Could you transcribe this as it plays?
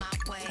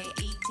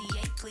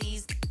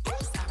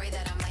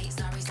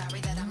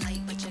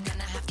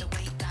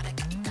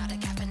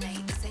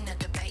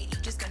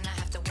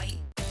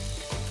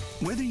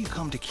Whether you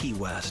come to Key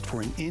West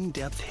for an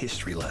in-depth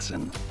history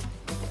lesson,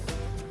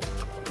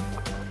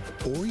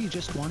 or you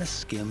just want to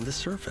skim the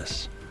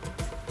surface,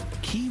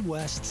 Key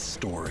West's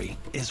story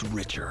is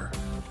richer,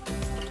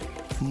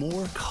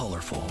 more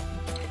colorful,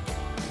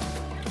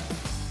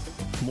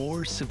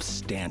 more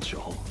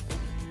substantial,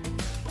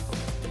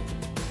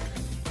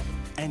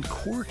 and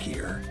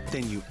quirkier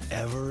than you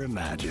ever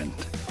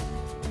imagined.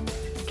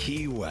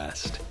 Key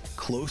West,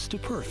 close to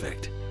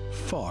perfect,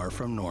 far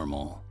from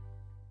normal.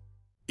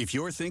 If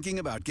you're thinking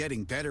about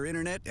getting better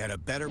internet at a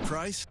better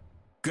price,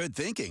 good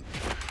thinking.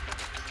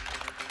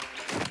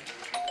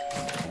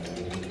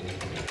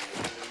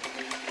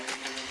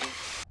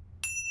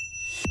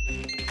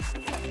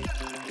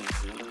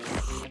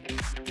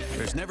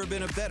 There's never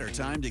been a better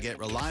time to get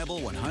reliable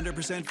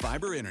 100%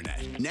 fiber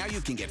internet. Now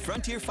you can get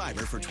Frontier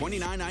Fiber for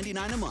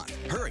 $29.99 a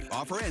month. Hurry,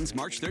 offer ends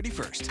March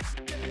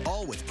 31st.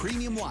 All with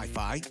premium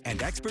Wi-Fi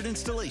and expert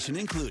installation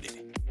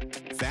included.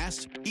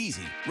 Fast,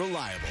 easy,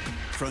 reliable.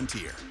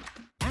 Frontier.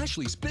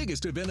 Ashley's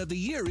biggest event of the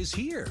year is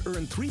here.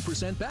 Earn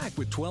 3% back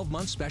with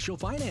 12-month special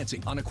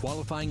financing on a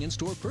qualifying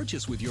in-store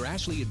purchase with your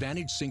Ashley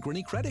Advantage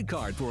Synchrony credit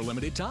card for a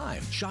limited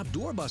time. Shop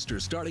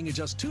Doorbusters starting at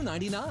just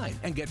 $2.99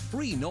 and get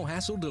free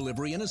no-hassle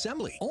delivery and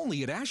assembly.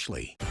 Only at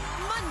Ashley.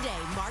 Monday,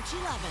 March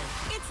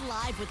 11th. It's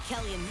Live with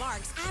Kelly and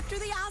Marks after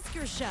the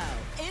Oscar show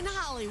in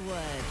Hollywood.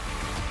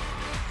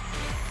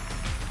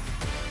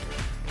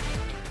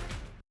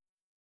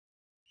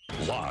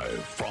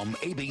 Live from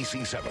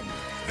ABC 7,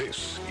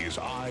 this is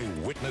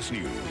Eyewitness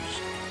News.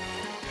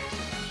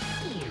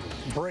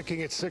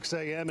 Breaking at 6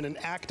 a.m. in an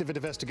active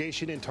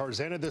investigation in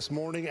Tarzana this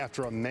morning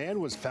after a man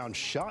was found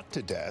shot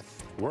to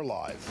death. We're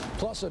live.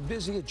 Plus, a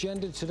busy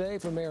agenda today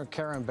for Mayor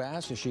Karen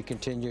Bass as she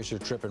continues her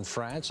trip in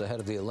France ahead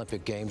of the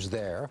Olympic Games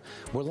there.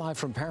 We're live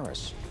from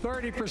Paris.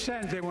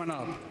 30% they went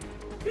up.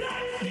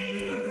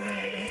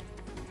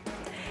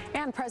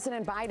 And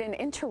President Biden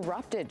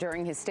interrupted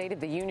during his State of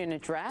the Union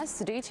address.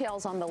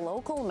 Details on the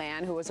local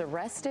man who was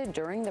arrested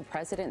during the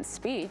president's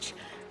speech.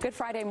 Good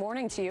Friday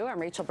morning to you. I'm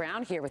Rachel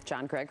Brown here with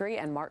John Gregory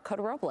and Mark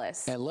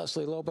Cotorobles. And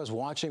Leslie Lopez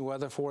watching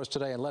weather for us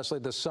today. And Leslie,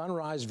 the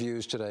sunrise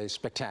views today,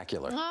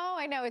 spectacular. Oh,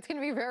 I know. It's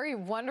going to be very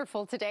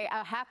wonderful today.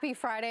 A happy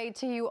Friday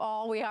to you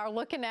all. We are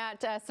looking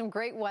at some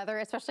great weather,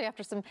 especially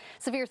after some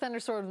severe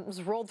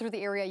thunderstorms rolled through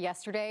the area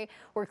yesterday.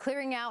 We're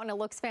clearing out and it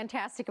looks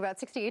fantastic. About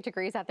 68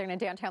 degrees out there in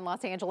downtown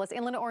Los Angeles.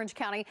 Inland Orange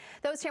County,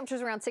 those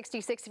temperatures around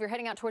 66. If you're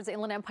heading out towards the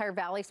Inland Empire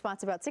Valley,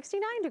 spots about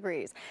 69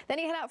 degrees. Then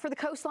you head out for the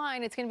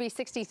coastline, it's going to be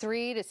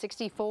 63 to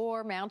 64.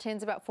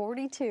 Mountains about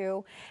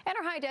 42. And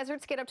our high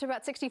deserts get up to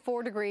about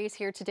 64 degrees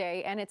here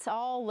today. And it's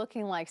all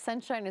looking like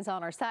sunshine is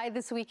on our side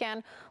this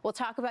weekend. We'll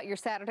talk about your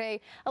Saturday,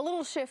 a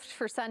little shift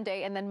for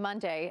Sunday and then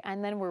Monday.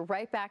 And then we're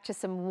right back to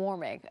some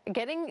warming.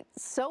 Getting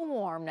so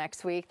warm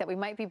next week that we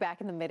might be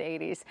back in the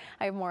mid-80s.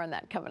 I have more on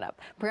that coming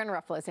up. Brianna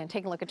Ruffalo's in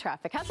taking a look at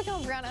traffic. How's it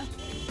going, Brianna?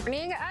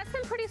 It's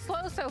been pretty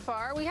slow so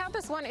far. We have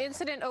this one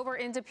incident over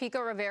into Pico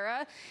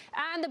Rivera,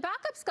 and the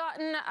backup's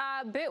gotten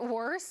a bit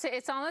worse.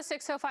 It's on the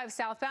 605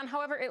 southbound.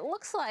 However, it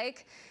looks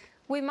like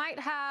we might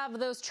have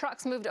those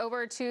trucks moved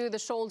over to the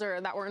shoulder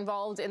that were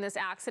involved in this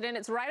accident.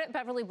 It's right at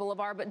Beverly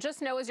Boulevard, but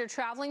just know as you're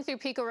traveling through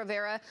Pico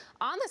Rivera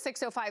on the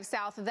 605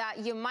 South that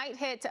you might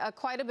hit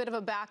quite a bit of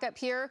a backup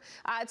here.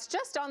 It's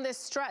just on this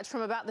stretch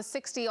from about the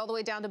 60 all the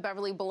way down to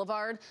Beverly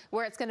Boulevard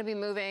where it's going to be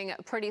moving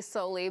pretty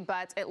slowly,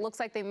 but it looks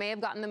like they may have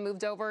gotten them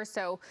moved over,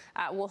 so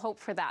we'll hope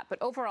for that. But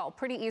overall,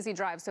 pretty easy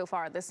drive so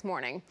far this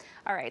morning.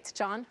 All right,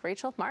 John,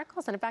 Rachel, Mark,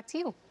 I'll send it back to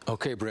you.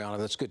 Okay, Brianna,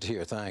 that's good to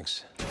hear.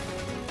 Thanks.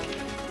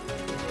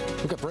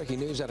 We've got breaking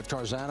news out of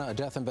Tarzana, a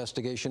death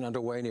investigation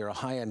underway near a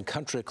high-end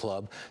country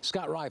club.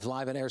 Scott Reif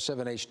live in Air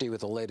 7 HD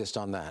with the latest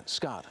on that.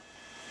 Scott.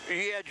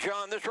 Yeah,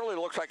 John, this really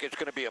looks like it's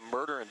going to be a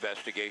murder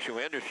investigation.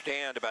 We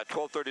understand about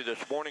 12:30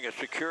 this morning, a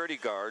security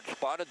guard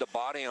spotted the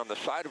body on the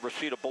side of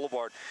Reseda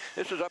Boulevard.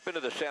 This is up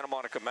into the Santa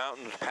Monica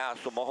Mountains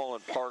past the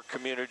Mulholland Park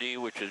community,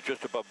 which is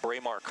just above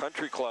Braemar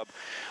Country Club.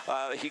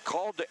 He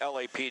called the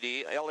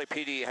LAPD.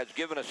 LAPD has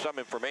given us some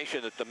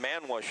information that the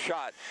man was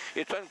shot.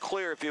 It's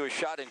unclear if he was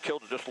shot and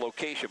killed at this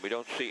location. We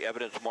don't see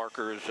evidence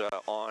markers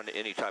on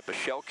any type of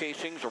shell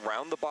casings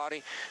around the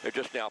body. They're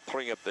just now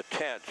putting up the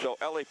tent. So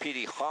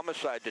LAPD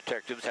homicide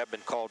detectives have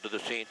been called to the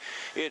scene.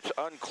 It's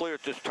unclear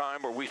at this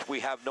time, or we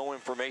have no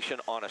information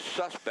on a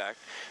suspect.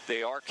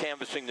 They are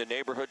canvassing the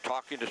neighborhood,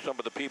 talking to some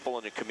of the people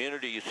in the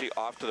community you see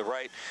off to the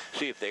right,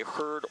 see if they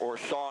heard or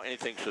saw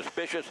anything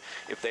suspicious.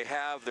 If they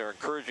have, they're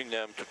encouraging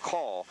them to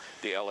call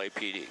the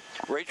LAPD.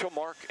 Rachel,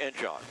 Mark, and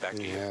John, back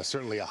to you. Yeah,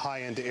 certainly a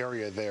high-end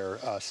area there.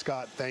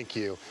 Scott, thank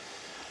you.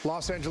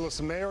 Los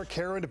Angeles Mayor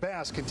Karen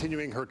Bass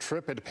continuing her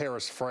trip into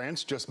Paris,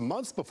 France, just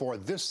months before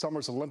this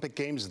summer's Olympic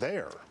Games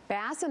there.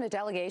 Bass and a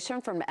delegation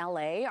from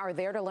L.A. are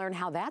there to learn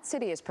how that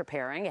city is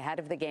preparing ahead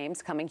of the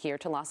Games coming here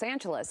to Los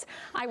Angeles.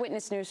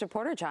 Eyewitness News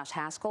reporter Josh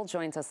Haskell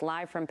joins us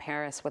live from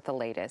Paris with the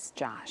latest.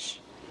 Josh.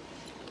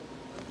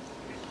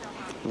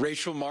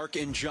 Rachel, Mark,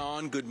 and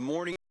John, good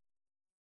morning.